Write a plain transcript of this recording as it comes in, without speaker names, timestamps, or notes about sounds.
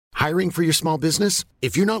Hiring for your small business?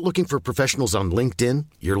 If you're not looking for professionals on LinkedIn,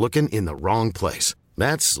 you're looking in the wrong place.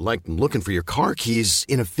 That's like looking for your car keys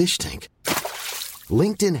in a fish tank.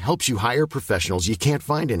 LinkedIn helps you hire professionals you can't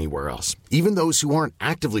find anywhere else, even those who aren't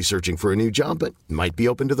actively searching for a new job but might be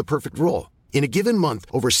open to the perfect role. In a given month,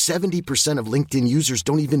 over 70% of LinkedIn users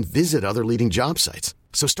don't even visit other leading job sites.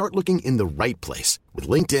 So start looking in the right place. With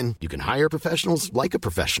LinkedIn, you can hire professionals like a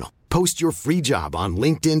professional. Post your free job on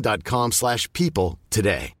linkedin.com/people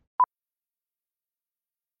today.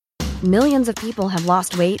 Millions of people have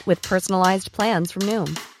lost weight with personalized plans from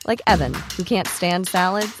Noom. Like Evan, who can't stand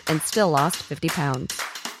salads and still lost 50 pounds.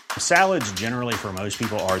 Salads generally for most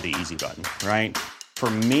people are the easy button, right? For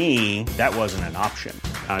me, that wasn't an option.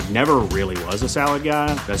 I never really was a salad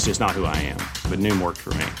guy. That's just not who I am. But Noom worked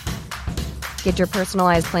for me. Get your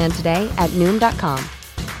personalized plan today at Noom.com.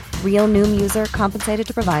 Real Noom user compensated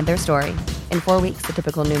to provide their story. In 4 weeks, the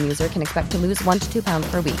typical Noom user can expect to lose 1 to 2 pounds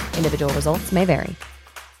per week. Individual results may vary.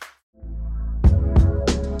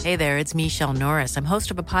 Hey there, it's Michelle Norris. I'm host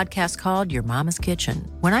of a podcast called Your Mama's Kitchen.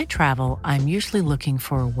 When I travel, I'm usually looking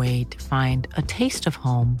for a way to find a taste of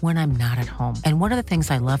home when I'm not at home. And one of the things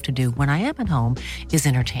I love to do when I am at home is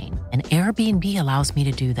entertain. And Airbnb allows me to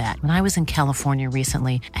do that. When I was in California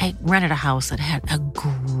recently, I rented a house that had a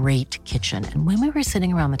great kitchen. And when we were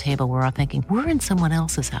sitting around the table, we were all thinking, we're in someone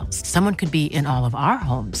else's house. Someone could be in all of our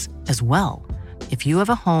homes as well. If you have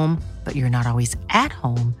a home, but you're not always at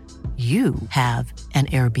home, you have an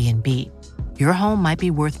Airbnb. Your home might be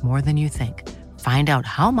worth more than you think. Find out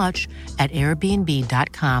how much at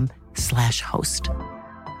airbnb.com/host.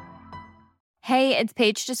 Hey, it's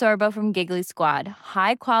Paige DeSorbo from Giggly Squad.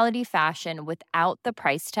 High quality fashion without the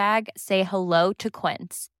price tag. Say hello to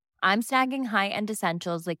Quince. I'm snagging high-end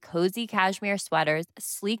essentials like cozy cashmere sweaters,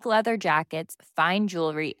 sleek leather jackets, fine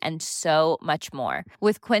jewelry, and so much more.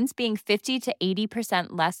 With Quince being 50 to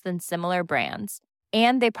 80% less than similar brands.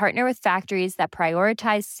 And they partner with factories that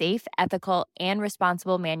prioritize safe, ethical, and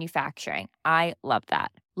responsible manufacturing. I love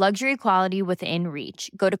that. Luxury quality within reach.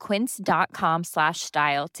 Go to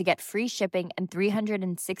quince.com/style to get free shipping and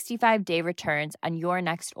 365-day returns on your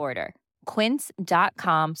next order.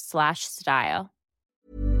 Quince.com/style.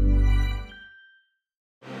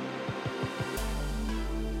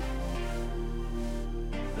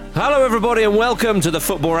 Hello everybody and welcome to the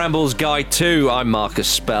Football Ramble's Guide 2. I'm Marcus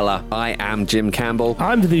Speller. I am Jim Campbell.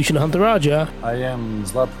 I'm Vibhushan Huntaraja. I am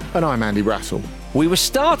Zlatan. And I'm Andy Brassel. We were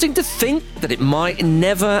starting to think that it might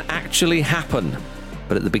never actually happen.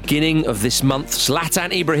 But at the beginning of this month,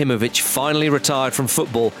 Zlatan Ibrahimovic finally retired from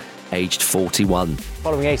football, aged 41.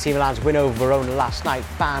 Following AC Milan's win over Verona last night,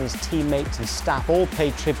 fans, teammates and staff all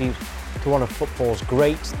paid tribute to one of football's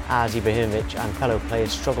greats as Ibrahimovic and fellow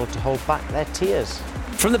players struggled to hold back their tears.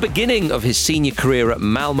 From the beginning of his senior career at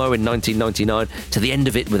Malmo in 1999 to the end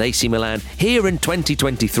of it with AC Milan, here in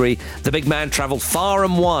 2023, the big man travelled far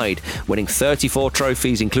and wide, winning 34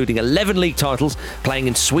 trophies, including 11 league titles, playing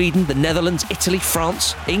in Sweden, the Netherlands, Italy,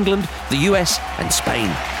 France, England, the US and Spain.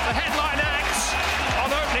 The headline acts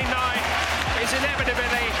on opening night is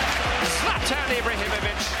inevitably Zlatan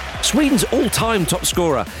Ibrahimovic. Sweden's all-time top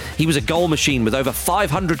scorer. He was a goal machine with over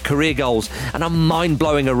 500 career goals and a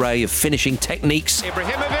mind-blowing array of finishing techniques.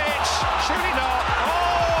 Ibrahimovic, surely not.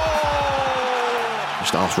 Oh!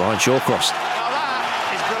 Just ask Ryan Shawcross. Now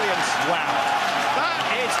that is brilliant. Wow. That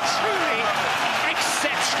is truly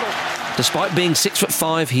exceptional. Despite being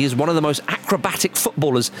 6'5", he is one of the most acrobatic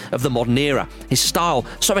footballers of the modern era. His style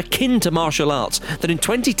so akin to martial arts that in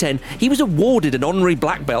 2010 he was awarded an honorary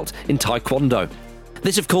black belt in Taekwondo.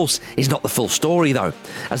 This, of course, is not the full story, though,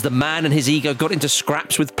 as the man and his ego got into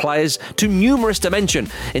scraps with players too numerous to mention,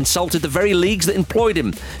 insulted the very leagues that employed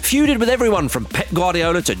him, feuded with everyone from Pep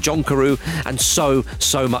Guardiola to John Carew, and so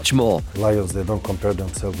much more. Lions, they don't compare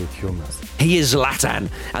themselves with humans. He is Zlatan,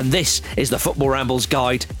 and this is the Football Ramble's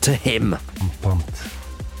guide to him. I'm pumped.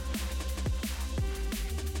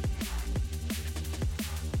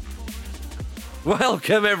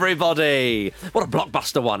 Welcome, everybody. What a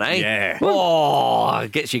blockbuster one, eh? Yeah. Oh,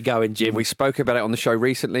 gets you going, Jim. We spoke about it on the show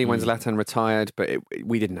recently when Zlatan retired, but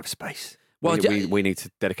we didn't have space. Well, we need to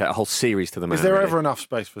dedicate a whole series to the man. Is there really. ever enough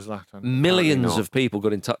space for Zlatan? Millions of people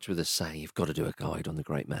got in touch with us saying you've got to do a guide on the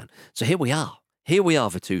great man. So here we are. Here we are,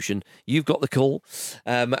 Vibhushan. You've got the call,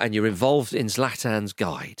 and you're involved in Zlatan's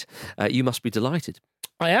guide. You must be delighted.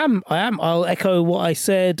 I am. I'll echo what I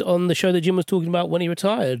said on the show that Jim was talking about when he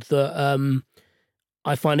retired, that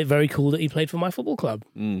I find it very cool that he played for my football club.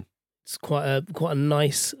 Mm. It's quite a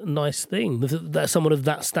nice thing. That someone of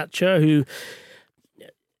that stature who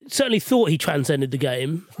certainly thought he transcended the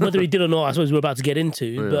game. Whether he did or not, I suppose we're about to get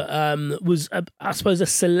into. But was, I suppose, a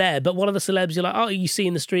celeb. But one of the celebs you're like, oh, you see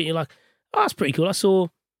in the street, and you're like, oh, that's pretty cool. I saw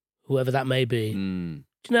whoever that may be.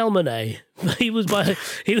 Janelle Monáe. he was my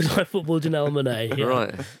football Janelle Monáe. Yeah.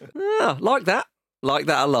 Right. Yeah, like that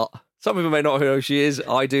a lot. Some people may not know who she is.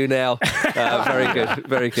 I do now. Very good,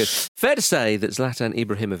 very good. Fair to say that Zlatan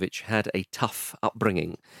Ibrahimovic had a tough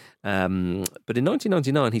upbringing. But in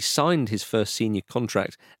 1999, he signed his first senior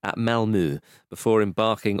contract at Malmö before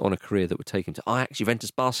embarking on a career that would take him to Ajax,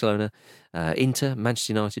 Juventus, Barcelona, Inter,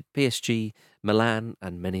 Manchester United, PSG, Milan,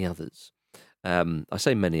 and many others. I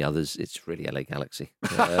say many others, it's really LA Galaxy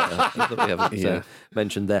that we haven't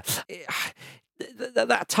mentioned there.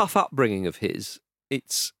 That tough upbringing of his,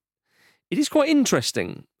 it is quite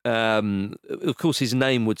interesting. Of course, his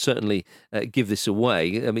name would certainly give this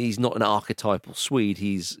away. I mean, he's not an archetypal Swede.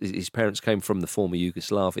 His parents came from the former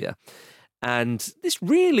Yugoslavia. And this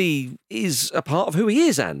really is a part of who he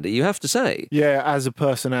is, Andy, you have to say. Yeah, as a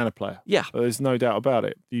person and a player. Yeah. There's no doubt about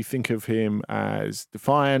it. You think of him as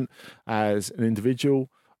defiant, as an individual,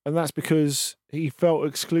 and that's because he felt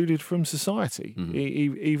excluded from society,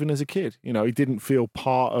 even as a kid. You know, he didn't feel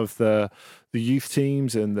part of the youth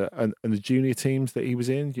teams and the junior teams that he was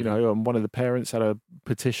in. You know, and one of the parents had a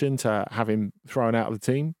petition to have him thrown out of the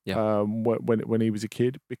team when he was a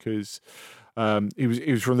kid because he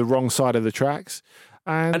was from the wrong side of the tracks.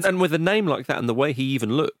 And with a name like that and the way he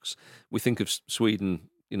even looks, we think of Sweden.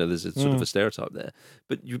 You know, there's a sort of a stereotype there.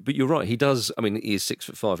 But you're right. He does. I mean, he is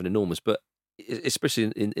 6'5" and enormous, but especially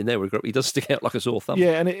in their regard, he does stick out like a sore thumb.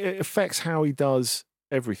 Yeah, and it affects how he does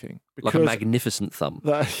everything. Like a magnificent thumb.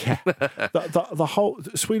 The whole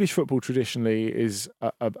Swedish football traditionally is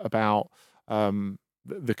about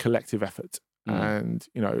the collective effort. And,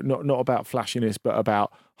 you know, not about flashiness, but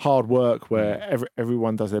about hard work where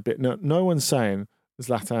everyone does their bit. No one's saying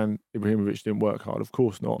Zlatan Ibrahimovic didn't work hard. Of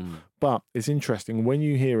course not. But it's interesting when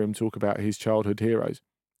you hear him talk about his childhood heroes,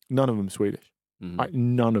 none of them Swedish. Like,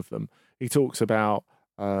 none of them. He talks about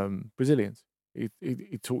Brazilians.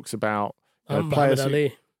 He talks about players.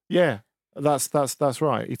 Ali. Yeah, that's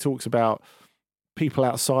right. He talks about people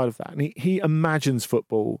outside of that, and he imagines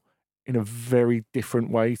football in a very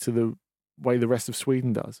different way to the way the rest of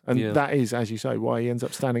Sweden does. And that is, as you say, why he ends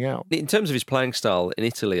up standing out. In terms of his playing style in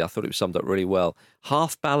Italy, I thought it was summed up really well.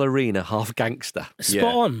 Half ballerina, half gangster. Spot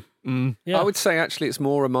on. Yeah. I would say actually it's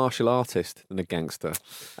more a martial artist than a gangster.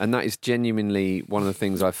 And that is genuinely one of the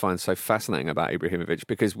things I find so fascinating about Ibrahimovic,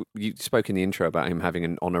 because you spoke in the intro about him having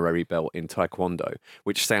an honorary belt in Taekwondo,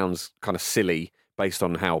 which sounds kind of silly based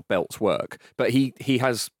on how belts work. But he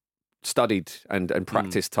has studied and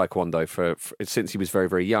practiced Taekwondo for since he was very,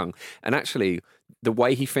 very young. And actually, the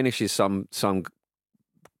way he finishes some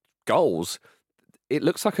goals, it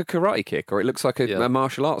looks like a karate kick, or it looks like a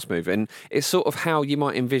martial arts move, and it's sort of how you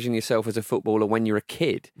might envision yourself as a footballer when you're a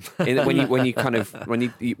kid, when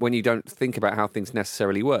you don't think about how things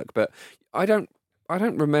necessarily work. But I don't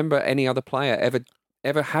remember any other player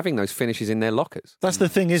ever having those finishes in their lockers. That's the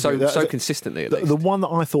thing, isn't it? So consistently, at least. The one that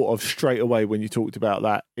I thought of straight away when you talked about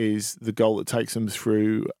that is the goal that takes them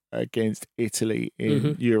through against Italy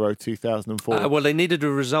in Euro 2004. Well, they needed a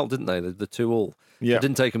result, didn't they? The 2-2. Yeah. It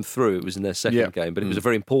didn't take them through. It was in their second game, but it was a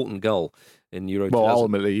very important goal in Euro 2000. Well,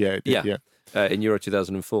 ultimately, it did, in Euro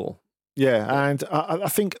 2004. Yeah, and I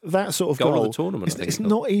think that sort of goal of the tournament. It's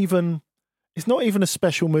not even a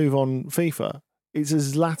special move on FIFA. It's a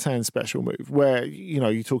Zlatan special move where, you know,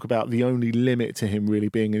 you talk about the only limit to him really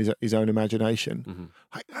being in his own imagination.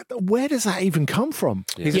 Like, where does that even come from?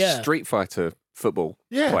 He's a Street Fighter football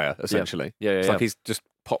player, essentially. Yeah. It's like he's just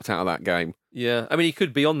popped out of that game. Yeah, I mean, he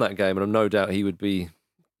could be on that game, and I'm no doubt he would be.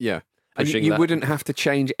 Yeah. And you wouldn't have to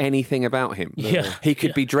change anything about him. Yeah. He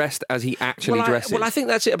could be dressed as he actually dresses. I think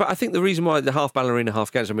that's it. But I think the reason why the half ballerina,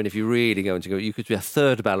 half gangster, I mean, if you really go into you could be a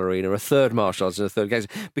third ballerina, a third martial artist, and a third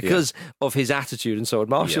gangster, because of his attitude and so on.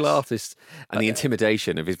 Martial artists. And the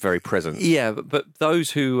intimidation of his very presence. Yeah, but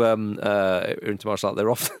those who are into martial art,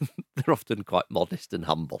 they're often quite modest and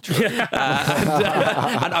humble.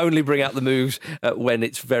 And only bring out the moves when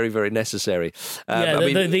it's very, very necessary.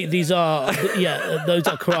 These are those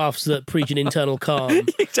are crafts that preach an internal calm.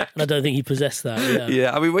 Exactly. And I don't think he possessed that.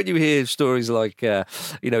 Yeah, I mean, when you hear stories like,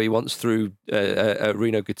 he once threw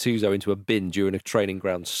Rino Gattuso into a bin during a training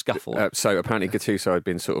ground scuffle. So apparently Gattuso had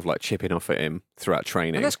been sort of like chipping off at him throughout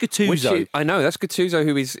training. And that's Gattuso. I know, that's Gattuso,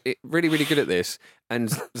 who is really, really good at this. And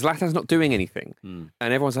Zlatan's not doing anything. And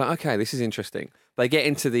everyone's like, okay, this is interesting. They get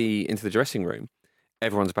into the dressing room.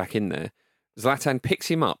 Everyone's back in there. Zlatan picks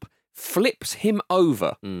him up, flips him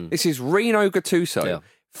over. This is Rino Gattuso. Yeah.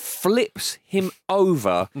 flips him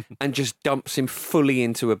over and just dumps him fully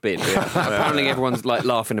into a bin. Apparently everyone's like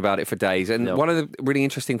laughing about it for days. And one of the really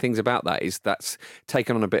interesting things about that is that's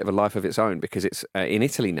taken on a bit of a life of its own, because it's in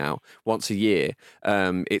Italy now, once a year.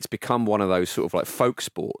 It's become one of those sort of like folk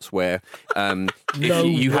sports where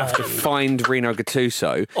you have to find Rino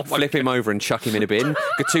Gattuso, flip him over and chuck him in a bin.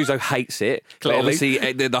 Gattuso hates it. But obviously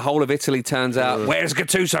the whole of Italy turns out, where's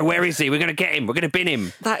Gattuso? Where is he? We're going to get him. We're going to bin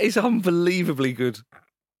him. That is unbelievably good.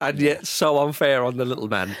 And yet so unfair on the little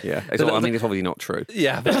man. Yeah, it's obviously not true.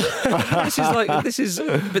 Yeah, but this is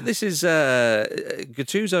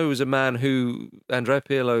Gattuso was a man who Andrea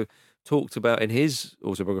Pirlo talked about in his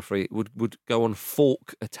autobiography would go on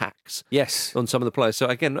fork attacks. Yes, on some of the players. So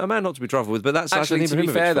again, a man not to be trifled with, but that's actually to be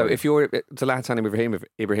fair though. If you're Zlatan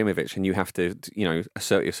Ibrahimovic and you have to,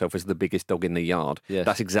 assert yourself as the biggest dog in the yard,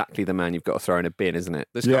 that's exactly the man you've got to throw in a bin, isn't it?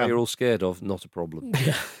 This guy you're all scared of, not a problem.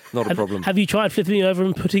 Not a problem. Have you tried flipping him over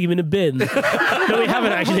and putting him in a bin? No, we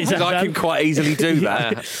haven't actually. I can quite easily do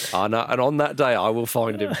that. I know, and on that day I will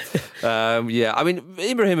find him. I mean,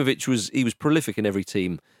 Ibrahimovic was prolific in every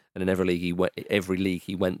team. And in every league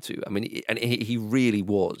he went to. I mean, and he really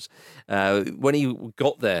was. When he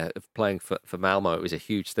got there playing for Malmo, it was a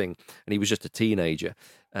huge thing, and he was just a teenager.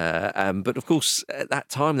 But of course, at that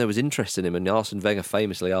time there was interest in him, and Arsene Wenger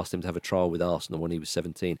famously asked him to have a trial with Arsenal when he was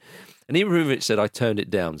 17. And Ibrahimovic said, "I turned it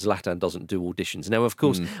down. Zlatan doesn't do auditions." Now, of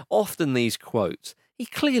course, often these quotes. He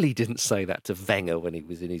clearly didn't say that to Wenger when he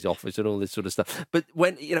was in his office and all this sort of stuff. But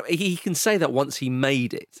when he can say that once he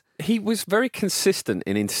made it. He was very consistent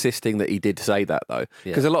in insisting that he did say that, though,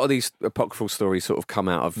 because a lot of these apocryphal stories sort of come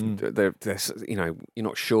out of they're you're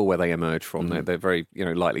not sure where they emerge from. They're very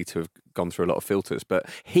likely to have gone through a lot of filters. But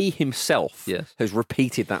he himself has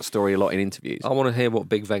repeated that story a lot in interviews. I want to hear what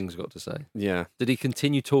Big Wenger's got to say. Yeah, did he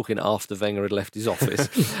continue talking after Wenger had left his office?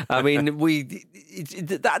 I mean,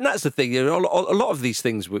 that's the thing. A lot of these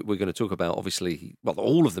things we're going to talk about. Obviously, well,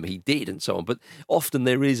 all of them he did, and so on. But often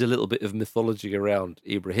there is a little bit of mythology around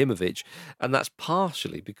Ibrahimovic, and that's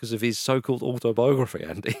partially because of his so-called autobiography,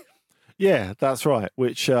 Andy. Yeah, that's right.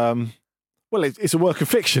 Which, it's a work of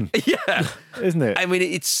fiction. Yeah, isn't it? I mean,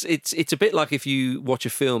 it's a bit like if you watch a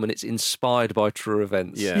film and it's inspired by true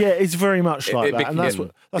events. Yeah, it's very much like that, and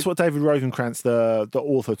that's what David Rosenkrantz, the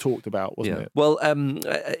author, talked about, wasn't it? Well,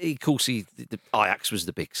 of course, Ajax was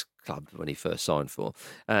the big club when he first signed for,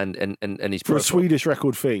 and his for a Swedish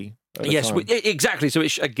record fee. Yes, exactly. So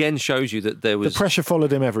it again shows you that there was the pressure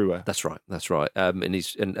followed him everywhere. That's right.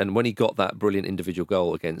 And when he got that brilliant individual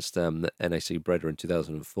goal against NAC Breda in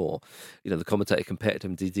 2004, the commentator compared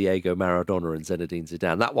him to Diego Maradona and Zinedine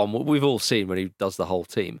Zidane. That one we've all seen when he does the whole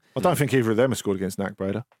team. I don't think either of them have scored against NAC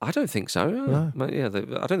Breda. I don't think so. No. Yeah,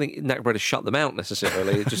 I don't think NAC Breda shut them out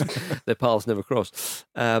necessarily. It just their paths never crossed.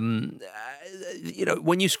 When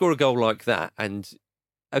you score a goal like that and.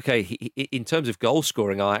 Okay, in terms of goal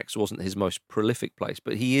scoring, Ajax wasn't his most prolific place,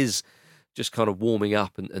 but he is just kind of warming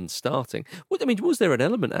up and starting. Was there an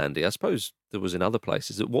element, Andy? I suppose there was in other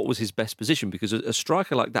places. What was his best position? Because a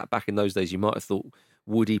striker like that back in those days, you might have thought,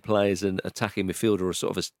 would he play as an attacking midfielder or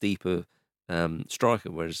sort of a deeper striker?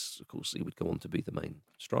 Whereas, of course, he would go on to be the main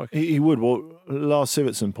striker. He would. Well, Lars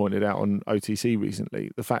Sivertsen pointed out on OTC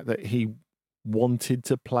recently the fact that he wanted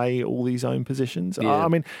to play all these own positions. I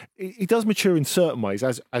mean, he does mature in certain ways,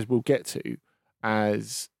 as we'll get to,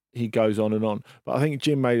 as he goes on and on. But I think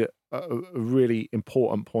Jim made a really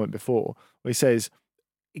important point before, where he says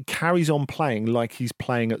he carries on playing like he's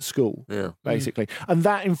playing at school, basically. And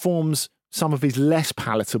that informs some of his less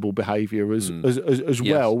palatable behaviour as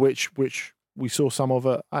well, which we saw some of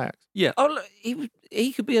at Ajax. Yeah. Oh, look,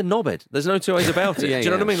 he could be a knobhead. There's no two ways about it. Do you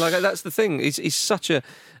know what I mean? Like, that's the thing. He's such an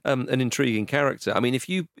intriguing character. I mean, if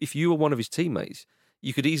you were one of his teammates,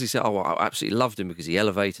 you could easily say, "Oh, well, I absolutely loved him because he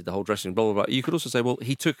elevated the whole dressing room." Blah blah blah. You could also say, "Well,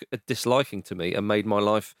 he took a disliking to me and made my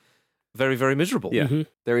life very, very miserable." Yeah. Mm-hmm.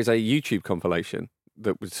 There is a YouTube compilation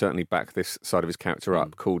that would certainly back this side of his character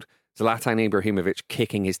up called Zlatan Ibrahimovic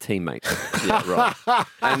kicking his teammates. Yeah, right.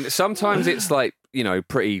 And sometimes it's like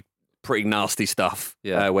pretty nasty stuff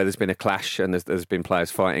where there's been a clash and there's been players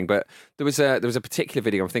fighting. But there was a particular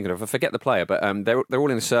video I'm thinking of. I forget the player, but they're all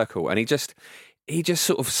in a circle, and he just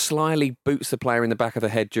sort of slyly boots the player in the back of the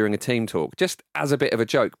head during a team talk, just as a bit of a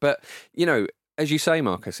joke. But as you say,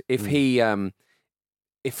 Marcus, if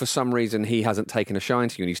if for some reason he hasn't taken a shine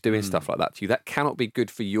to you and he's doing stuff like that to you, that cannot be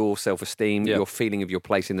good for your self-esteem, your feeling of your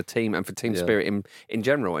place in the team, and for team spirit in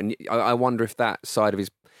general. And I wonder if that side of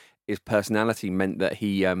his personality meant that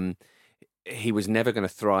he was never going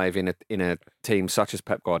to thrive in a team such as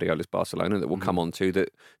Pep Guardiola's Barcelona, that we'll come on to,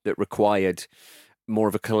 that required more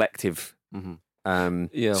of a collective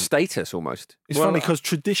status almost. It's funny because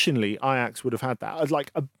traditionally Ajax would have had that.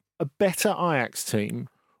 Like a better Ajax team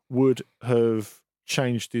would have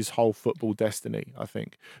changed his whole football destiny, I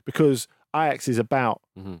think, because Ajax is about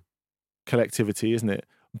collectivity, isn't it?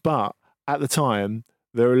 But at the time,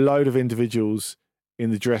 there are a load of individuals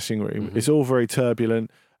in the dressing room. It's all very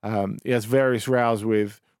turbulent. He has various rows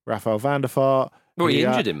with Rafael van der Vaart. Well, he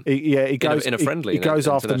injured him. He goes in a friendly. He goes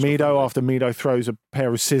after Mido. After Mido throws a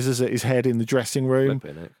pair of scissors at his head in the dressing room.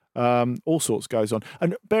 All sorts goes on.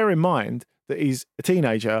 And bear in mind that he's a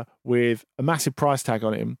teenager with a massive price tag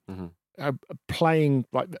on him, playing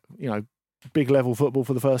big level football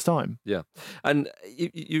for the first time. Yeah, and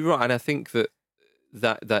you're right. And I think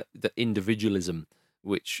that individualism,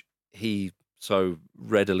 which he so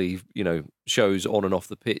readily shows on and off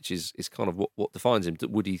the pitch, is kind of what defines him.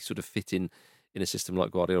 Would he sort of fit in a system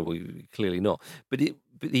like Guardiola? Well, clearly not. But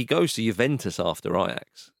he goes to Juventus after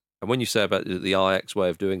Ajax, and when you say about the Ajax way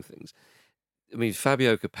of doing things, I mean,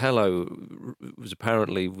 Fabio Capello was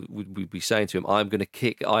apparently would be saying to him, "I'm going to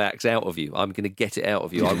kick Ajax out of you. I'm going to get it out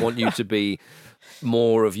of you. I want you to be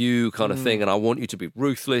more of you kind of thing, and I want you to be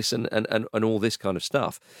ruthless and all this kind of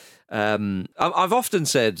stuff." I've often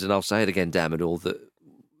said, and I'll say it again, damn it all, that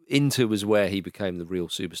Inter was where he became the real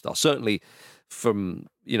superstar. Certainly from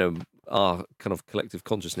our kind of collective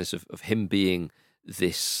consciousness of him being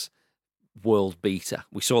this world beater.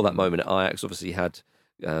 We saw that moment at Ajax. Obviously, he had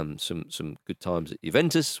some good times at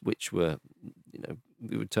Juventus, which were,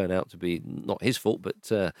 it would turn out to be not his fault,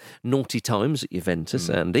 but naughty times at Juventus,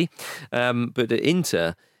 Andy. But at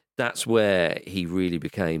Inter, that's where he really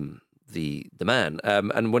became the man.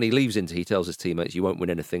 And when he leaves Inter, he tells his teammates, "You won't win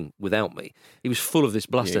anything without me." He was full of this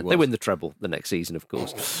bluster. Yeah, they win the treble the next season, of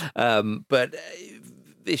course. But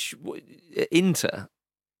this Inter,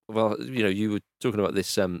 well, you were talking about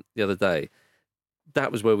this the other day. That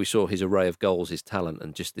was where we saw his array of goals, his talent,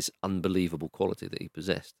 and just this unbelievable quality that he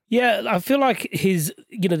possessed. Yeah, I feel like his,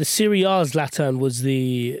 the Serie A Zlatan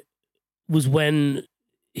was when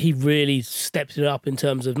he really stepped it up in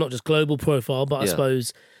terms of not just global profile, but I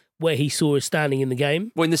suppose where he saw his standing in the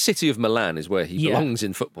game. Well, in the city of Milan is where he belongs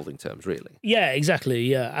in footballing terms, really. Yeah, exactly.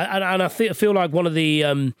 Yeah, and I feel like one of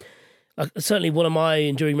the certainly one of my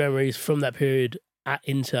enduring memories from that period at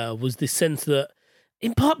Inter was this sense that,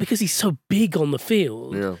 in part because he's so big on the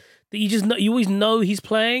field, that you always know he's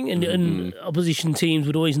playing, and opposition teams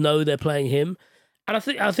would always know they're playing him. And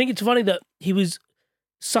I think it's funny that he was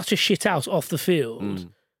such a shithouse off the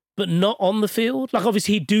field, but not on the field. Like,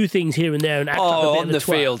 obviously he'd do things here and there and act like a bit on of a the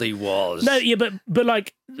twat. Field he was. No, yeah, but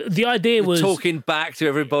like the idea was talking back to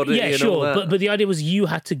everybody. Yeah, and sure, all that. but the idea was you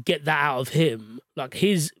had to get that out of him. Like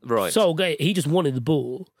his sole game, he just wanted the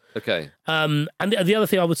ball. Okay. And the other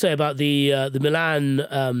thing I would say about the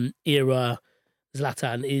Milan era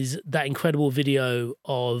Zlatan is that incredible video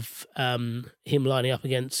of him lining up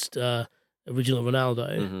against original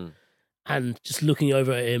Ronaldo and just looking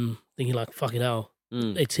over at him, thinking like, "Fucking hell,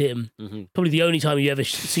 it's him." Probably the only time you ever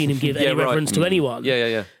seen him give any reference to anyone.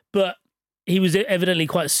 Yeah. But he was evidently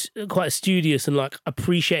quite studious and like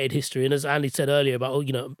appreciated history. And as Andy said earlier about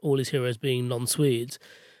all his heroes being non-Swedes.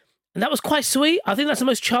 And that was quite sweet. I think that's the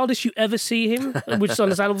most childish you ever see him, which is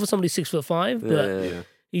understandable for somebody 6'5". But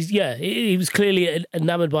he was clearly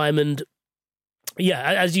enamored by him, and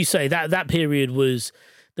as you say, that period was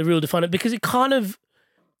the real definer because he kind of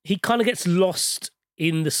gets lost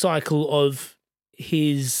in the cycle of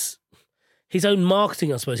his own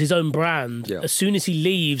marketing, I suppose, his own brand. As soon as he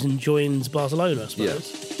leaves and joins Barcelona, I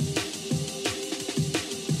suppose.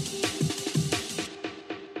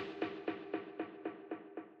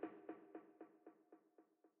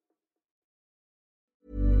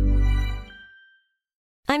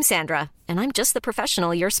 I'm Sandra, and I'm just the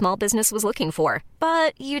professional your small business was looking for.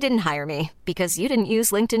 But you didn't hire me because you didn't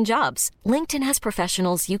use LinkedIn Jobs. LinkedIn has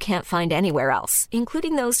professionals you can't find anywhere else,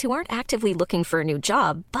 including those who aren't actively looking for a new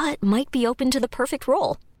job, but might be open to the perfect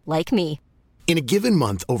role, like me. In a given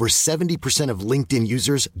month, over 70% of LinkedIn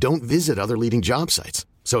users don't visit other leading job sites.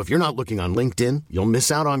 So if you're not looking on LinkedIn, you'll miss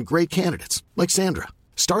out on great candidates like Sandra.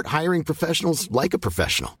 Start hiring professionals like a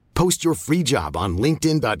professional. Post your free job on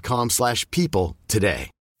linkedin.com/people today.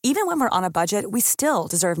 Even when we're on a budget, we still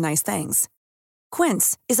deserve nice things.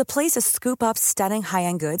 Quince is a place to scoop up stunning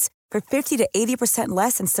high-end goods for 50 to 80%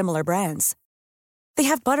 less than similar brands. They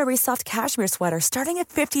have buttery soft cashmere sweaters starting at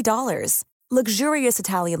 $50, luxurious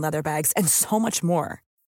Italian leather bags, and so much more.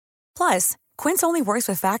 Plus, Quince only works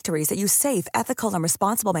with factories that use safe, ethical, and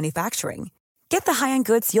responsible manufacturing. Get the high-end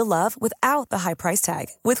goods you'll love without the high price tag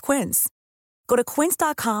with Quince. Go to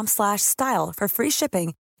quince.com/style for free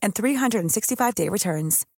shipping and 365-day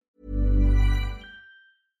returns.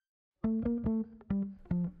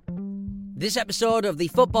 This episode of the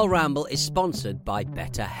Football Ramble is sponsored by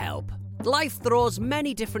BetterHelp. Life throws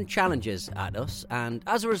many different challenges at us, and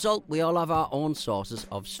as a result, we all have our own sources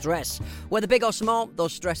of stress. Whether big or small,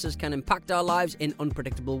 those stresses can impact our lives in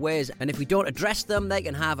unpredictable ways, and if we don't address them, they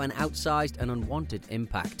can have an outsized and unwanted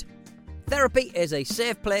impact. Therapy is a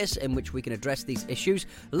safe place in which we can address these issues,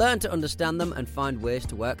 learn to understand them, and find ways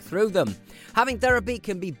to work through them. Having therapy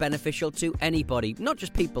can be beneficial to anybody, not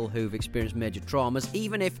just people who've experienced major traumas,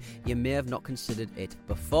 even if you may have not considered it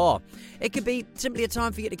before. It could be simply a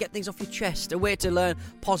time for you to get things off your chest, a way to learn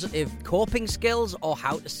positive coping skills, or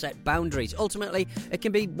how to set boundaries. Ultimately, it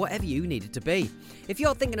can be whatever you need it to be. If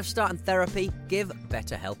you're thinking of starting therapy, give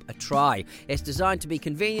BetterHelp a try. It's designed to be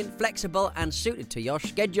convenient, flexible, and suited to your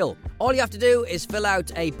schedule. All you have to do is fill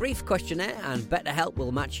out a brief questionnaire, and BetterHelp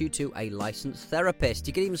will match you to a licensed therapist.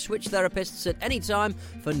 You can even switch therapists at any time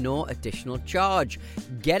for no additional charge.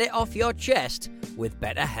 Get it off your chest with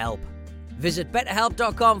BetterHelp. Visit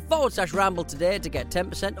betterhelp.com/ramble today to get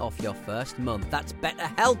 10% off your first month. That's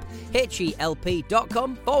BetterHelp,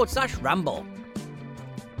 HELP.com/ramble.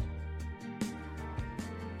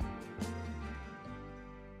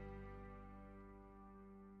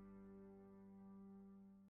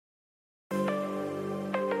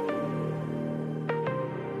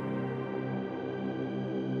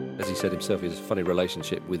 As he said himself, he has a funny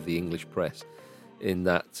relationship with the English press in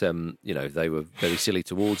that, they were very silly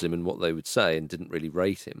towards him and what they would say and didn't really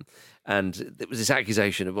rate him. And there was this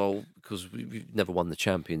accusation of, because we've never won the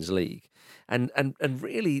Champions League. And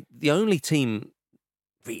really, the only team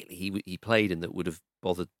really he played in that would have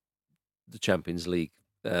bothered the Champions League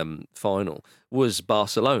final was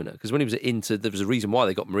Barcelona. Because when he was at Inter, there was a reason why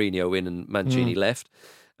they got Mourinho in and Mancini left.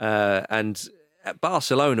 And at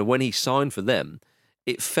Barcelona, when he signed for them,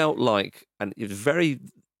 it felt like, and it was very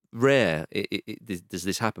rare does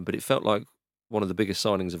this happen, but it felt like one of the biggest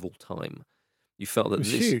signings of all time. You felt that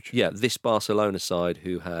this Barcelona side,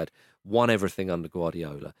 who had won everything under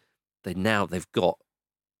Guardiola, they've got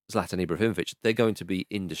Zlatan Ibrahimovic. They're going to be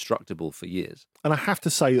indestructible for years. And I have to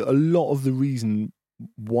say that a lot of the reason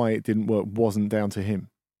why it didn't work wasn't down to him.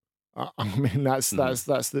 I mean, that's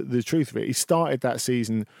the truth of it. He started that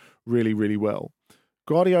season really, really well.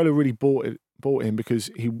 Guardiola really bought him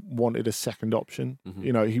because he wanted a second option.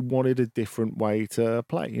 Mm-hmm. He wanted a different way to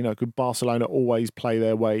play. Could Barcelona always play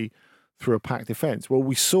their way through a packed defence? Well,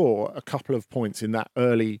 we saw a couple of points in that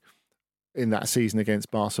season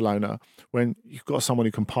against Barcelona when you've got someone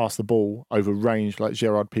who can pass the ball over range like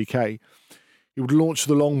Gerard Piqué. He would launch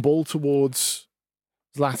the long ball towards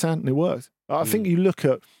Zlatan and it worked. I think you look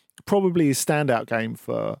at probably his standout game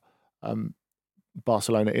for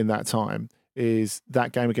Barcelona in that time is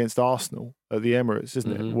that game against Arsenal at the Emirates,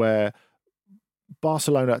 isn't it? Where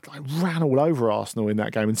Barcelona ran all over Arsenal in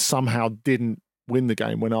that game and somehow didn't win the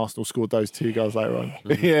game when Arsenal scored those 2 goals later on.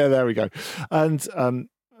 Yeah, there we go. And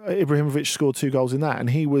Ibrahimovic scored 2 goals in that, and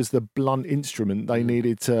he was the blunt instrument they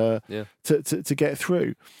needed to get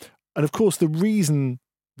through. And of course, the reason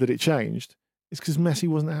that it changed is because Messi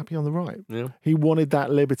wasn't happy on the right. Yeah. He wanted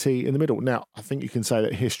that liberty in the middle. Now, I think you can say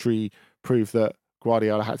that history proved that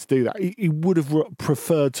Guardiola had to do that. He would have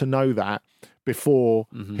preferred to know that before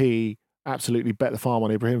he absolutely bet the farm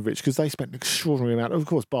on Ibrahimovic, because they spent an extraordinary amount. Of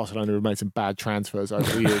course, Barcelona have made some bad transfers over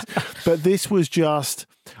the years, but this was just,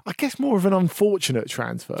 I guess, more of an unfortunate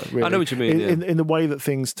transfer, really. I know what you mean. In the way that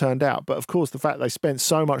things turned out. But of course, the fact they spent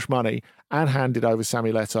so much money and handed over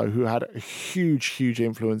Samuel Eto'o, who had a huge, huge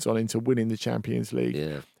influence on Inter winning the Champions League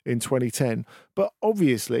in 2010. But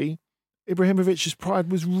obviously, Ibrahimovic's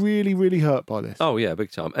pride was really, really hurt by this. Oh yeah,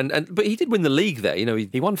 big time. But he did win the league there.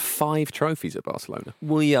 He won 5 trophies at Barcelona.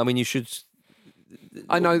 Well, yeah. I mean, you should.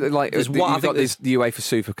 I know that, you've got the UEFA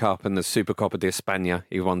Super Cup and the Supercopa de España.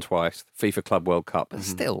 He won twice. FIFA Club World Cup. But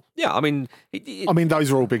still, yeah. I mean,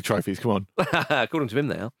 those are all big trophies. Come on. According to him,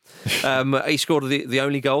 now, he scored the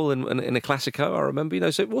only goal in a Clasico. I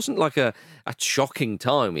remember. So it wasn't like a shocking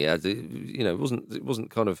time. He had. It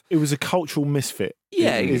wasn't kind of. It was a cultural misfit.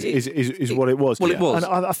 Yeah, is what it was. Well, it was.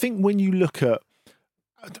 And I think when you look at,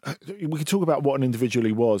 we could talk about what an individual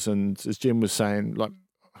he was, and as Jim was saying,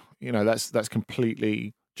 that's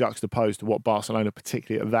completely juxtaposed to what Barcelona,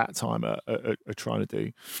 particularly at that time, are trying to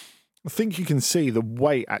do. I think you can see the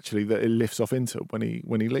weight actually that it lifts off Inter when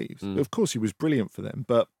he leaves. Of course, he was brilliant for them,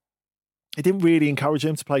 but it didn't really encourage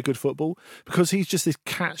him to play good football, because he's just this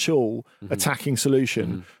catch-all attacking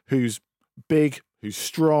solution who's big, who's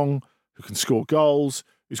strong, who can score goals,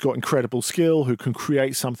 who's got incredible skill, who can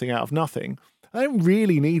create something out of nothing. They don't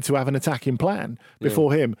really need to have an attacking plan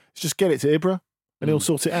before him. It's just get it to Ibra and he'll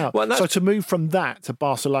sort it out. Well, so to move from that to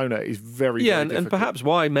Barcelona is very, very difficult. And perhaps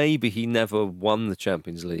why maybe he never won the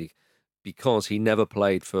Champions League because he never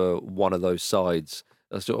played for one of those sides,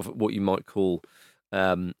 sort of what you might call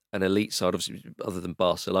an elite side, obviously other than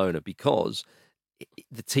Barcelona, because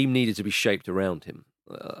the team needed to be shaped around him.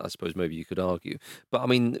 I suppose maybe you could argue. But I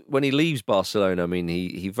mean, when he leaves Barcelona, I mean,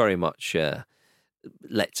 he very much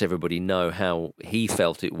lets everybody know how he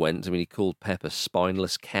felt it went. I mean, he called Pep a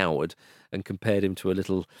spineless coward and compared him to a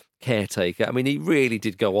little caretaker. I mean, he really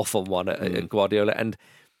did go off on one at Guardiola. And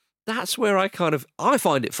that's where I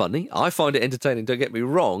find it funny. I find it entertaining, don't get me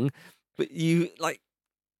wrong. But you, like,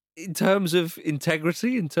 in terms of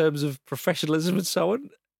integrity, in terms of professionalism and so on,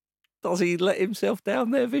 does he let himself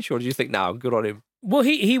down there, Vish? Or do you think, no, good on him? Well,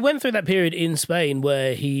 he went through that period in Spain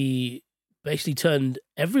where he basically turned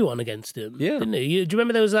everyone against him, didn't he? Do you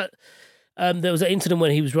remember there was that incident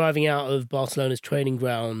when he was driving out of Barcelona's training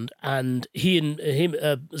ground, and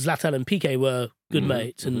Zlatan and Piqué were good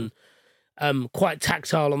mates and quite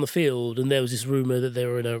tactile on the field, and there was this rumor that they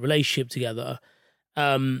were in a relationship together.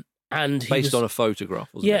 And based on a photograph,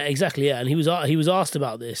 wasn't it? Exactly, and he was asked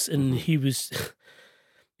about this, and he was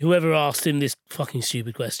whoever asked him this fucking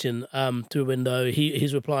stupid question through a window,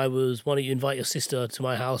 his reply was, "Why don't you invite your sister to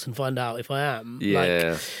my house and find out if I am?"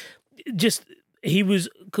 Yeah, he was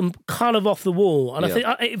kind of off the wall, and I think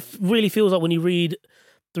it really feels like when you read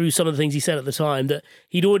through some of the things he said at the time that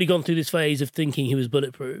he'd already gone through this phase of thinking he was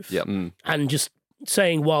bulletproof, and just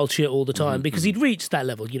saying wild shit all the time because he'd reached that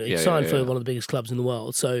level. You know, he'd signed for one of the biggest clubs in the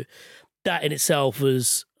world, so that in itself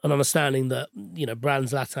was an understanding that, you know,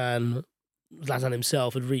 Zlatan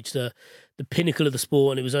himself had reached the pinnacle of the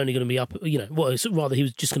sport, and it was only going to be up. You know, rather he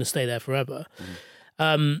was just going to stay there forever.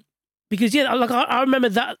 Because I remember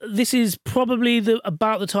that this is probably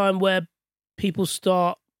about the time where people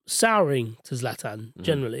start souring to Zlatan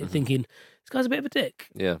generally, thinking this guy's a bit of a dick.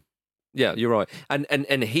 Yeah, you're right. And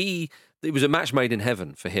it was a match made in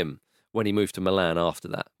heaven for him when he moved to Milan after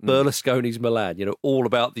that. Berlusconi's Milan, you know, all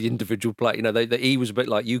about the individual play. You know, he was a bit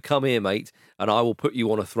like, you come here, mate, and I will put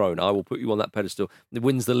you on a throne. I will put you on that pedestal. It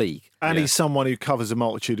wins the league. And he's someone who covers a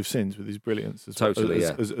multitude of sins with his brilliance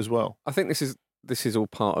as well. I think this is all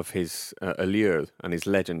part of his allure and his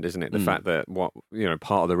legend, isn't it? The fact that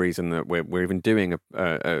part of the reason that we're even doing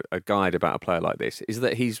a guide about a player like this is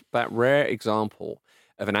that he's that rare example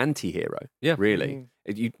of an anti-hero. Yeah, really.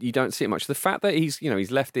 You don't see it much. The fact that he's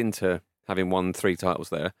left into having won 3 titles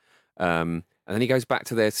there, and then he goes back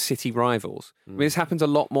to their city rivals. I mean, this happens a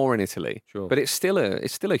lot more in Italy, but it's still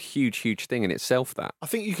a huge thing in itself. That I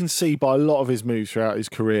think you can see by a lot of his moves throughout his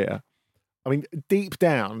career. I mean, deep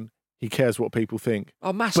down, he cares what people think.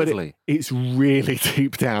 Oh, massively! But it's really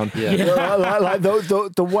deep down. Yeah. like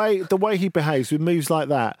the way he behaves with moves like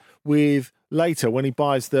that. With later when he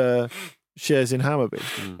buys the shares in Hammarby,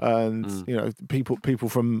 and you know, people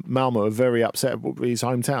from Malmo are very upset. His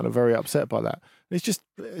hometown are very upset by that. It's just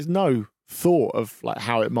there's no thought of like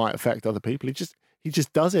how it might affect other people. He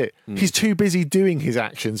just does it. He's too busy doing his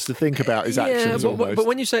actions to think about his actions. But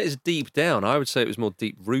when you say it's deep down, I would say it was more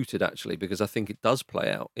deep rooted actually, because I think it does play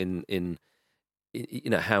out in you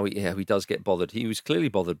know how he does get bothered. He was clearly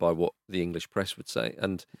bothered by what the English press would say,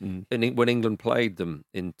 and when England played them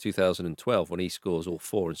in 2012, when he scores all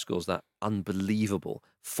 4 and scores that unbelievable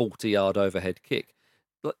 40-yard overhead kick,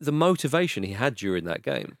 the motivation he had during that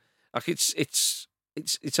game, like it's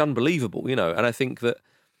unbelievable, you know. And I think that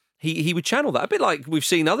he would channel that a bit like we've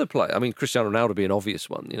seen other players. I mean, Cristiano Ronaldo be an obvious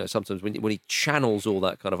one. You know, sometimes when he channels all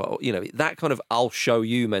that kind of, you know, that kind of "I'll show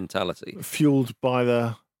you" mentality, fueled by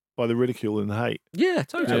the ridicule and the hate. Yeah,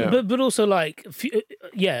 totally. Yeah. But also like,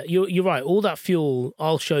 you're right. All that fuel,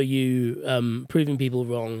 "I'll show you," proving people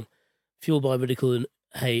wrong, fueled by ridicule and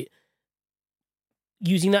hate.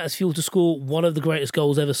 Using that as fuel to score one of the greatest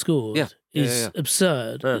goals ever scored is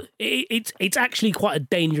absurd. Yeah. It's actually quite a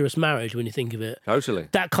dangerous marriage when you think of it. Totally.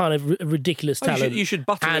 That kind of ridiculous talent. You should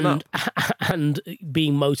butter him up. And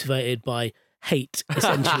being motivated by hate,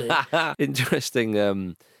 essentially.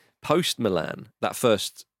 Interesting. Post Milan, that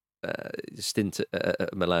first stint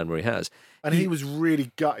at Milan where he has. And he was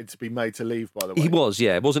really gutted to be made to leave, by the way. He was,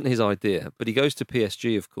 yeah. It wasn't his idea. But he goes to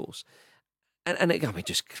PSG, of course. And it, I mean,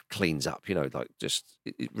 just cleans up, you know, like just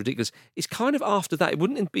ridiculous. It's kind of after that. It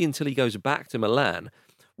wouldn't be until he goes back to Milan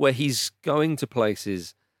where he's going to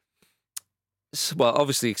places, well,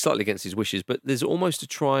 obviously slightly against his wishes, but there's almost to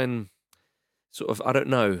try and sort of, I don't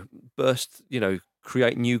know, burst, you know,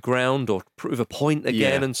 create new ground or prove a point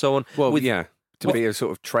again and so on. Well, to be a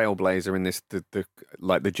sort of trailblazer in this,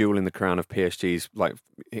 the jewel in the crown of PSG's like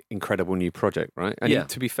incredible new project, right? And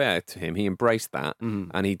to be fair to him, he embraced that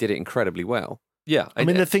and he did it incredibly well. Yeah, I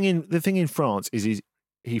mean the thing in France is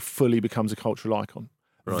he fully becomes a cultural icon.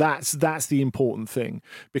 Right. That's the important thing,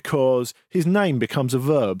 because his name becomes a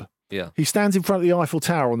verb. Yeah. He stands in front of the Eiffel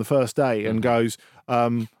Tower on the first day and goes, I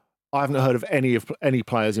haven't heard of any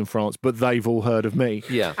players in France, but they've all heard of me.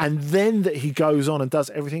 Yeah. And then that he goes on and does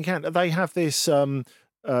everything he can. They have this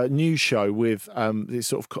news show with this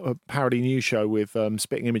sort of parody news show with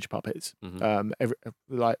spitting image puppets,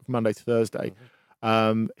 like Monday to Thursday.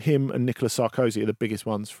 Him and Nicolas Sarkozy are the biggest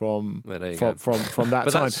ones from that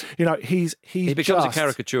time. You know, he becomes a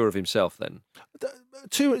caricature of himself then,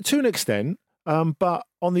 to an extent. But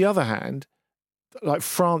on the other hand, like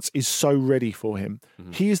France is so ready for him.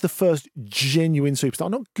 He is the first genuine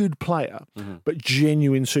superstar, not good player, but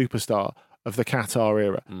genuine superstar of the Qatar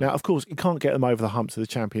era. Now, of course, he can't get them over the hump to the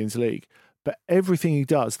Champions League, but everything he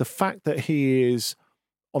does, the fact that he is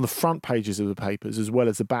on the front pages of the papers as well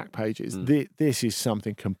as the back pages, this is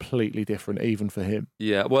something completely different, even for him.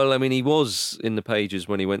 Yeah, well, I mean, he was in the pages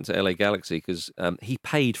when he went to LA Galaxy because he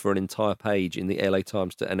paid for an entire page in the LA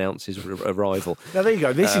Times to announce his arrival. Now, there you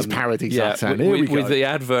go. This is parody, Zlatan. Here we go. With the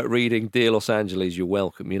advert reading, "Dear Los Angeles, you're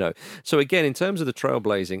welcome," you know. So again, in terms of the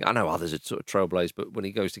trailblazing, I know others are sort of trailblazed, but when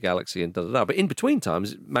he goes to Galaxy and da-da-da, but in between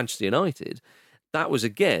times, Manchester United, that was,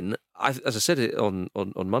 again, as I said it on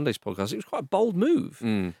Monday's podcast, it was quite a bold move.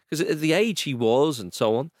 Because at the age he was and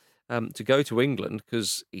so on, to go to England,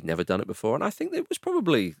 because he'd never done it before. And I think there was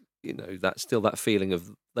probably, you know, that feeling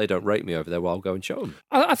of they don't rate me over there, well, I'll go and show them.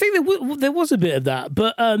 I think there was a bit of that.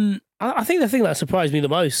 But I think the thing that surprised me the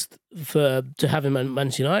most to have him at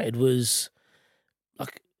Manchester United was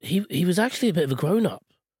like he was actually a bit of a grown-up.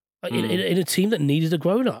 Like in a team that needed a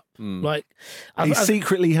grown-up. Like he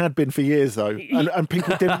secretly had been for years, though, and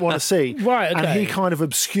people didn't want to see. Right, okay. And he kind of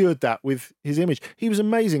obscured that with his image. He was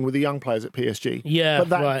amazing with the young players at PSG. Yeah,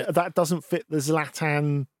 but that doesn't fit the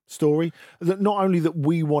Zlatan story. That not only that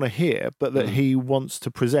we want to hear, but that he wants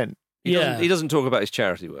to present. He doesn't talk about his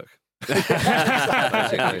charity work. But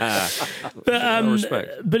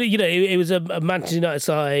you know, it was a Manchester United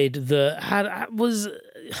side that was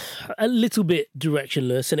a little bit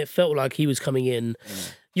directionless, and it felt like he was coming in.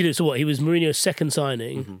 You know, so what? He was Mourinho's second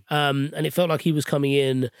signing, and it felt like he was coming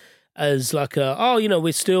in as like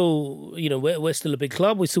we're still a big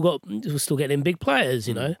club. We're still getting big players.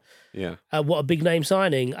 You know, what a big name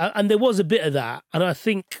signing, and there was a bit of that, and I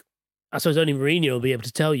suppose only Mourinho will be able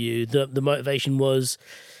to tell you that the motivation was,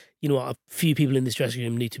 you know what, a few people in this dressing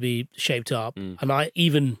room need to be shaped up.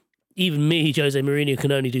 And even me, Jose Mourinho,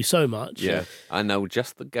 can only do so much. Yeah, I know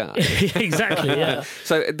just the guy. Exactly, yeah.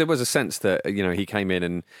 So there was a sense that, you know, he came in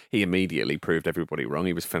and he immediately proved everybody wrong.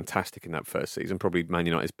 He was fantastic in that first season, probably Man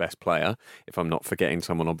United's best player, if I'm not forgetting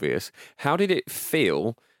someone obvious. How did it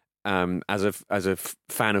feel as a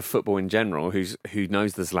fan of football in general, who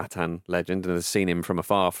knows the Zlatan legend and has seen him from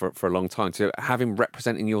afar for a long time, to have him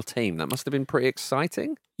representing your team? That must have been pretty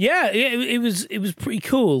exciting. Yeah, it was pretty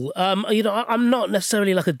cool. You know, I'm not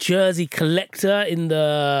necessarily like a jersey collector in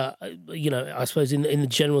the, you know, I suppose in the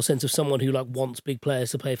general sense of someone who like wants big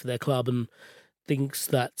players to play for their club and thinks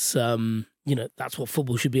that's you know, that's what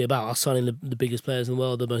football should be about, us signing the biggest players in the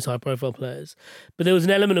world, the most high-profile players. But there was an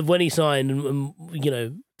element of when he signed, and you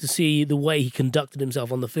know, to see the way he conducted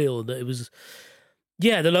himself on the field, that it was, we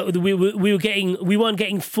weren't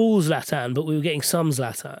getting full Zlatan, but we were getting some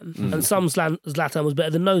Zlatan, and some Zlatan was better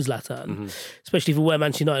than no Zlatan, especially for where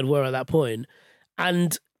Manchester United were at that point.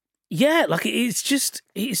 And yeah, like it's.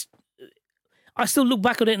 I still look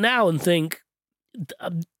back on it now and think,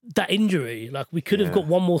 that injury, like we could have got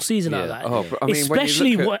one more season out of that. Oh, I mean,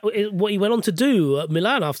 especially what he went on to do at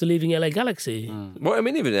Milan after leaving LA Galaxy. Well, I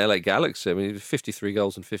mean, even LA Galaxy, I mean, 53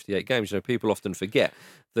 goals in 58 games. You know, people often forget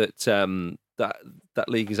that that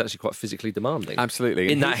league is actually quite physically demanding.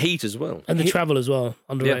 Absolutely, in that heat as well, and the travel as well,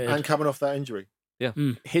 underrated. And coming off that injury,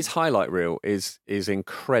 his highlight reel is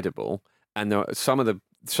incredible, and there are some of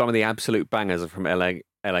the absolute bangers are from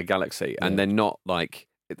LA Galaxy, and they're not like.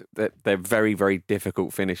 They're very, very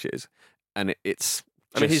difficult finishes, and it's.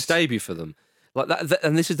 I mean, his debut for them, like that,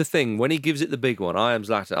 and this is the thing: when he gives it the big one, "I am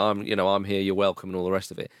Zlatan, I'm here, you're welcome," and all the rest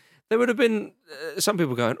of it. There would have been some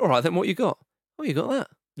people going, "All right, then what you got? Oh, you got that?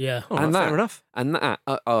 Yeah, all right, and fair enough." And that,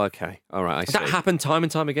 okay, all right. I see. That happened time and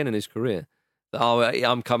time again in his career.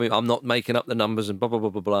 I'm coming. I'm not making up the numbers and blah blah blah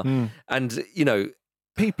blah blah. And you know.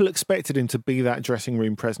 People expected him to be that dressing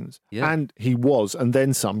room presence, and he was, and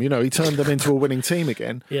then some. You know, he turned them into a winning team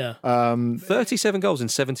again. 37 goals in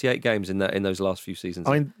 78 games in those last few seasons.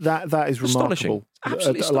 I mean, that is remarkable.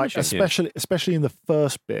 Absolutely astonishing. Like especially in the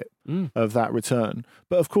first bit of that return.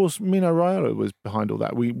 But of course, Mino Raiola was behind all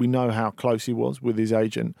that. We know how close he was with his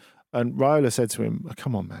agent. And Raiola said to him,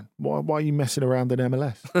 "Come on, man, why are you messing around in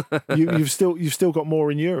MLS? You've still got more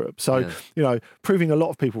in Europe." So you know, proving a lot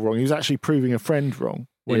of people wrong. He was actually proving a friend wrong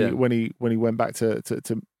when he went back to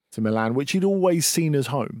to Milan, which he'd always seen as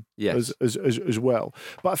home Yes. as well.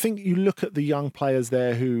 But I think you look at the young players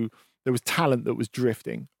there who there was talent that was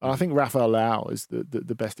drifting. And I think Rafael Leao is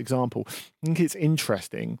the best example. I think it's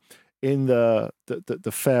interesting in the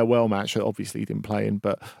farewell match that obviously he didn't play in,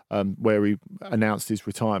 but where he announced his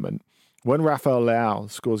retirement. When Rafael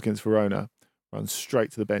Leao scores against Verona, runs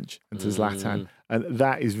straight to the bench and to Zlatan. And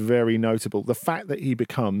that is very notable. The fact that he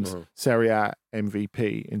becomes Serie A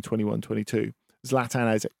MVP in 21-22, Zlatan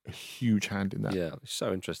has a huge hand in that. Yeah, it's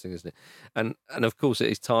so interesting, isn't it? And of course, at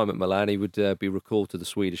his time at Milan, he would be recalled to the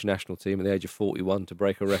Swedish national team at the age of 41 to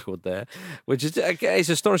break a record there, which is it's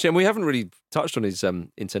astonishing. And we haven't really touched on his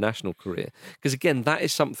international career because, again, that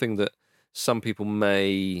is something that some people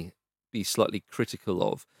may be slightly critical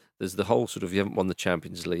of. There's the whole sort of you haven't won the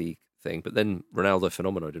Champions League thing, but then Ronaldo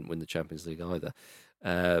Fenomeno didn't win the Champions League either.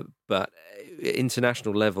 But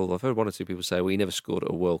international level, I've heard one or two people say, well, he never scored at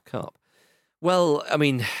a World Cup. Well, I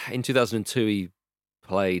mean, in 2002, he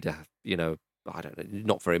played, I don't know,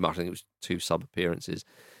 not very much. I think it was 2 sub-appearances.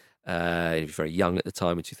 He was very young at the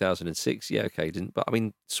time in 2006. Yeah, okay, he didn't. But, I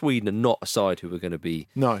mean, Sweden are not a side who are going to be,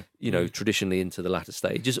 traditionally into the latter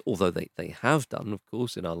stages, although they have done, of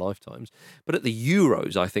course, in our lifetimes. But at the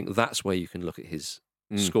Euros, I think that's where you can look at his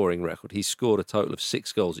scoring record. He's scored a total of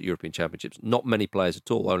 6 goals at European Championships. Not many players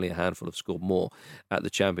at all. Only a handful have scored more at the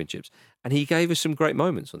Championships. And he gave us some great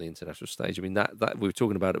moments on the international stage. I mean, that we were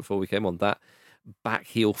talking about it before we came on, that back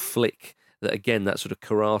heel flick, that again, that sort of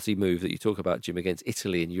karate move that you talk about, Jim, against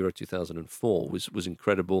Italy in Euro 2004 was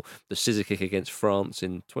incredible. The scissor kick against France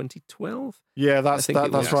in 2012. Yeah, that's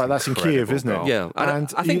right. That's in Kiev, isn't it? Yeah,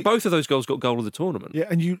 and I think both of those goals got goal of the tournament. Yeah,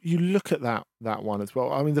 and you look at that one as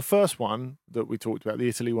well. I mean, the first one that we talked about, the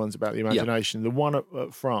Italy one's about the imagination. The one at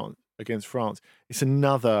France against France, it's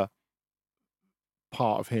another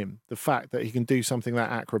part of him. The fact that he can do something that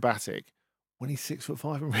acrobatic when he's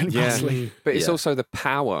 6'5" and really muscly. But it's also the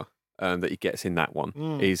power that he gets in that one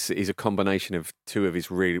is a combination of 2 of his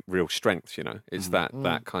real strengths. It's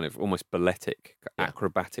that kind of almost balletic,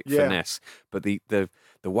 acrobatic finesse. But the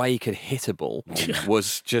way he could hit a ball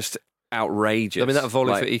was just outrageous. I mean, that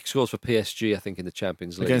volley he scores for PSG, I think, in the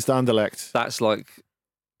Champions League against Anderlecht. That's like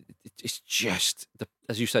it's just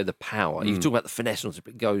as you say, the power. You talk about the finesse, and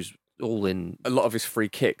it goes all in. A lot of his free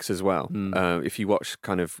kicks as well. If you watch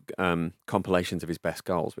kind of compilations of his best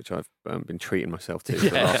goals, which I've been treating myself to for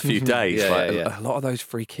the last few days, a lot of those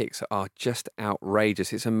free kicks are just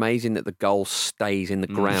outrageous. It's amazing that the goal stays in the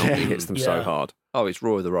ground. He hits them so hard. Oh, it's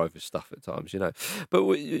Roy the Rover stuff at times,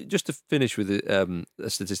 But just to finish with a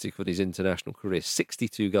statistic for his international career,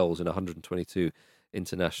 62 goals in 122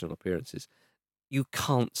 international appearances. You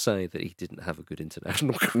can't say that he didn't have a good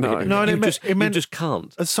international career. No, you just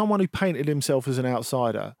can't. As someone who painted himself as an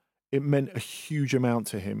outsider, it meant a huge amount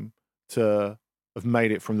to him to have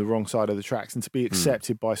made it from the wrong side of the tracks and to be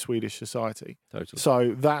accepted by Swedish society. Totally.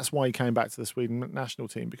 So that's why he came back to the Sweden national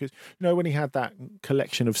team, because when he had that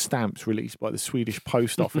collection of stamps released by the Swedish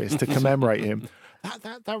Post Office to commemorate him,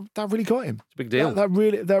 that really got him. It's a big deal. That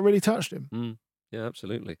really touched him. Yeah,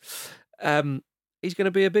 absolutely. He's going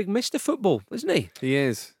to be a big Mr. Football, isn't he? He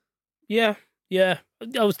is. Yeah. I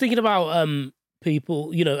was thinking about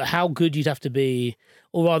people, how good you'd have to be,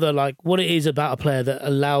 or rather like what it is about a player that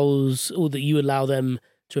allows, or that you allow them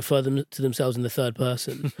to refer them to themselves in the third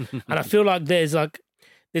person. And I feel like there's a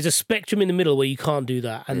spectrum in the middle where you can't do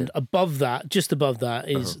that. And above that, just above that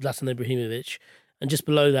is Zlatan Ibrahimovic. And just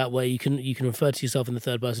below that, where you can refer to yourself in the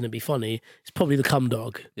third person and be funny, it's probably the cum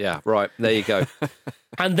dog. Yeah, right. There you go.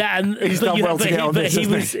 And he's done well to get on this,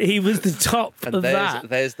 he was the top of that.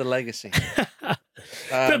 There's the legacy.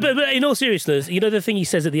 But in all seriousness, the thing he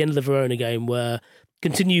says at the end of the Verona game, where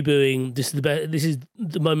continue booing. This is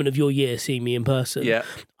the moment of your year, seeing me in person. Yeah,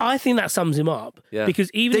 I think that sums him up. Yeah,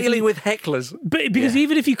 because even dealing with hecklers, because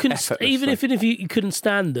even if you couldn't, if you couldn't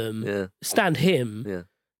stand them, stand him. Yeah.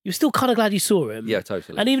 You're still kind of glad you saw him. Yeah,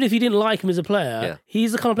 totally. And even if you didn't like him as a player,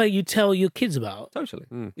 he's the kind of player you tell your kids about. Totally.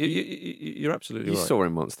 You're absolutely right. You saw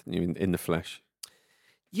him once, didn't you, in the flesh?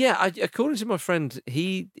 Yeah, according to my friend,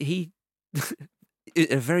 he in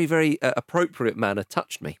a very, very appropriate manner,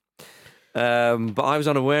 touched me. But I was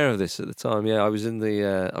unaware of this at the time. Yeah, I was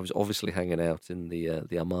I was obviously hanging out in the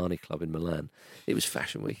Armani club in Milan. It was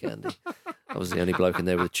Fashion Week, Andy. I was the only bloke in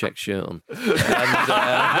there with a check shirt on. And,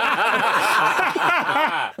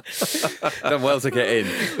 done well to get in.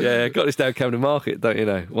 Yeah, got this down Camden Market, don't you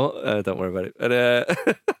know? What? Don't worry about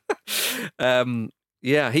it. And,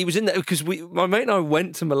 yeah, he was in there because my mate and I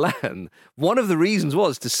went to Milan. One of the reasons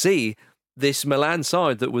was to see this Milan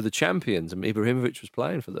side that were the champions, and Ibrahimovic was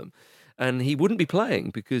playing for them. And he wouldn't be playing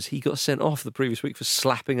because he got sent off the previous week for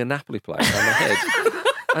slapping a Napoli player on the head.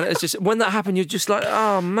 And it's just, when that happened, you're just like,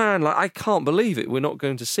 oh man, like I can't believe it. We're not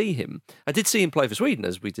going to see him. I did see him play for Sweden,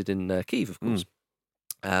 as we did in Kyiv, of course.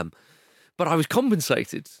 But I was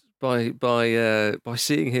compensated by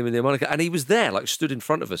seeing him in the harmonica, and he was there, like stood in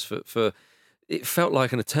front of us for it felt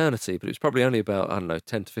like an eternity, but it was probably only about, I don't know,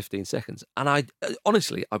 10 to 15 seconds. And I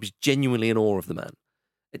honestly was genuinely in awe of the man.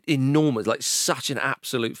 Enormous, like such an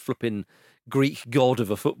absolute flipping Greek god of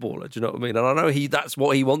a footballer. Do you know what I mean? And I know that's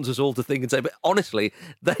what he wants us all to think and say, but honestly,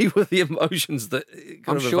 they were the emotions that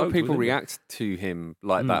I'm sure people react to him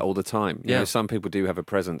like that all the time. You know, some people do have a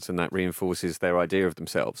presence, and that reinforces their idea of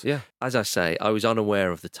themselves. Yeah. As I say, I was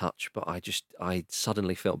unaware of the touch, but I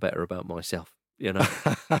suddenly felt better about myself. You know,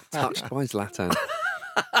 touched by Zlatan.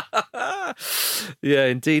 Yeah,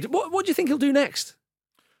 indeed. What do you think he'll do next?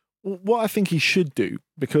 What I think he should do,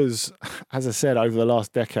 because, as I said, over the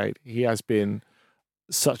last decade, he has been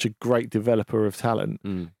such a great developer of talent.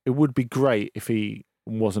 It would be great if he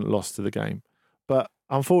wasn't lost to the game. But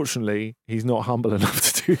unfortunately, he's not humble enough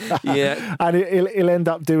to do that. Yeah. And he'll end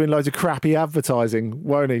up doing loads of crappy advertising,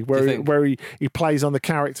 won't he? Where he plays on the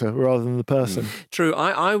character rather than the person. True.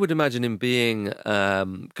 I would imagine him being,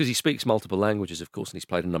 because he speaks multiple languages, of course, and he's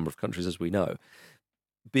played in a number of countries, as we know,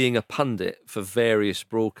 being a pundit for various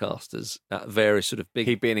broadcasters at various sort of big...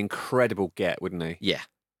 He'd be an incredible get, wouldn't he? Yeah.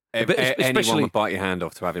 Anyone would bite your hand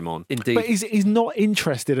off to have him on. Indeed. But he's not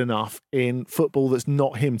interested enough in football that's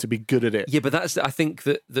not him to be good at it. Yeah, but I think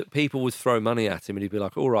that people would throw money at him and he'd be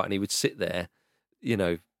like, all right, and he would sit there, you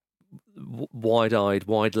know, wide-eyed,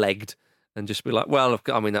 wide-legged, and just be like, well,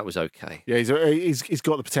 I mean, that was okay. Yeah, he's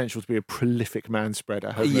got the potential to be a prolific man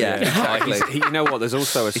spreader. Yeah, exactly. You know what? There's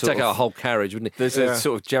also He'd take out a whole carriage, wouldn't he? There's a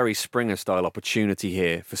sort of Jerry Springer style opportunity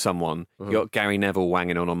here for someone. You got Gary Neville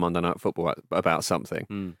wanging on Monday Night Football about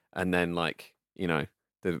something, and then the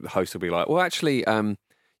host will be like, well, actually,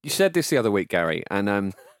 you said this the other week, Gary,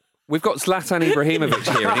 and we've got Zlatan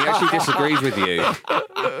Ibrahimovic here, and he actually disagrees with you.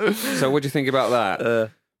 So what do you think about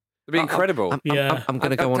that? It'd be incredible. I'm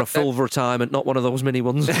going to go on a full retirement, not one of those mini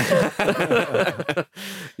ones.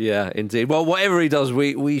 Yeah, indeed. Well, whatever he does,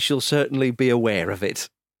 we shall certainly be aware of it.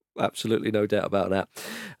 Absolutely no doubt about that.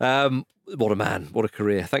 What a man, what a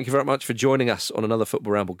career. Thank you very much for joining us on another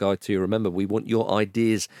Football Ramble guide to you. Remember, we want your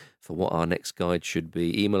ideas for what our next guide should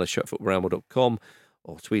be. Email us at footballramble.com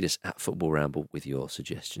or tweet us at Football Ramble with your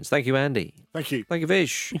suggestions. Thank you, Andy. Thank you. Thank you,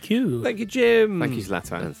 Vish. Thank you. Thank you, Jim. Thank you,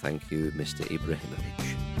 Zlatan. And thank you, Mr.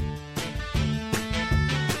 Ibrahimovic.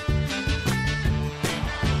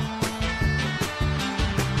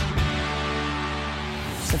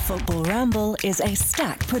 The Football Ramble is a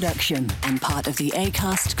Stack production and part of the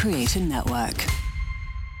Acast Creator Network.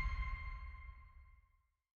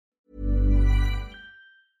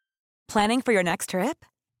 Planning for your next trip?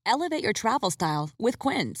 Elevate your travel style with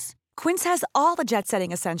Quince. Quince has all the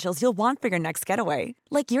jet-setting essentials you'll want for your next getaway,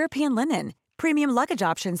 like European linen, premium luggage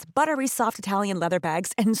options, buttery soft Italian leather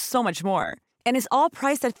bags, and so much more. And is all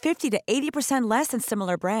priced at 50 to 80% less than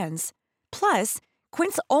similar brands. Plus,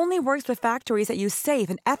 Quince only works with factories that use safe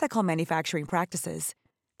and ethical manufacturing practices.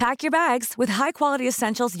 Pack your bags with high-quality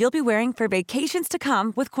essentials you'll be wearing for vacations to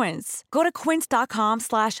come with Quince. Go to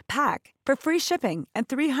quince.com/pack for free shipping and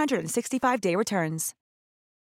 365-day returns.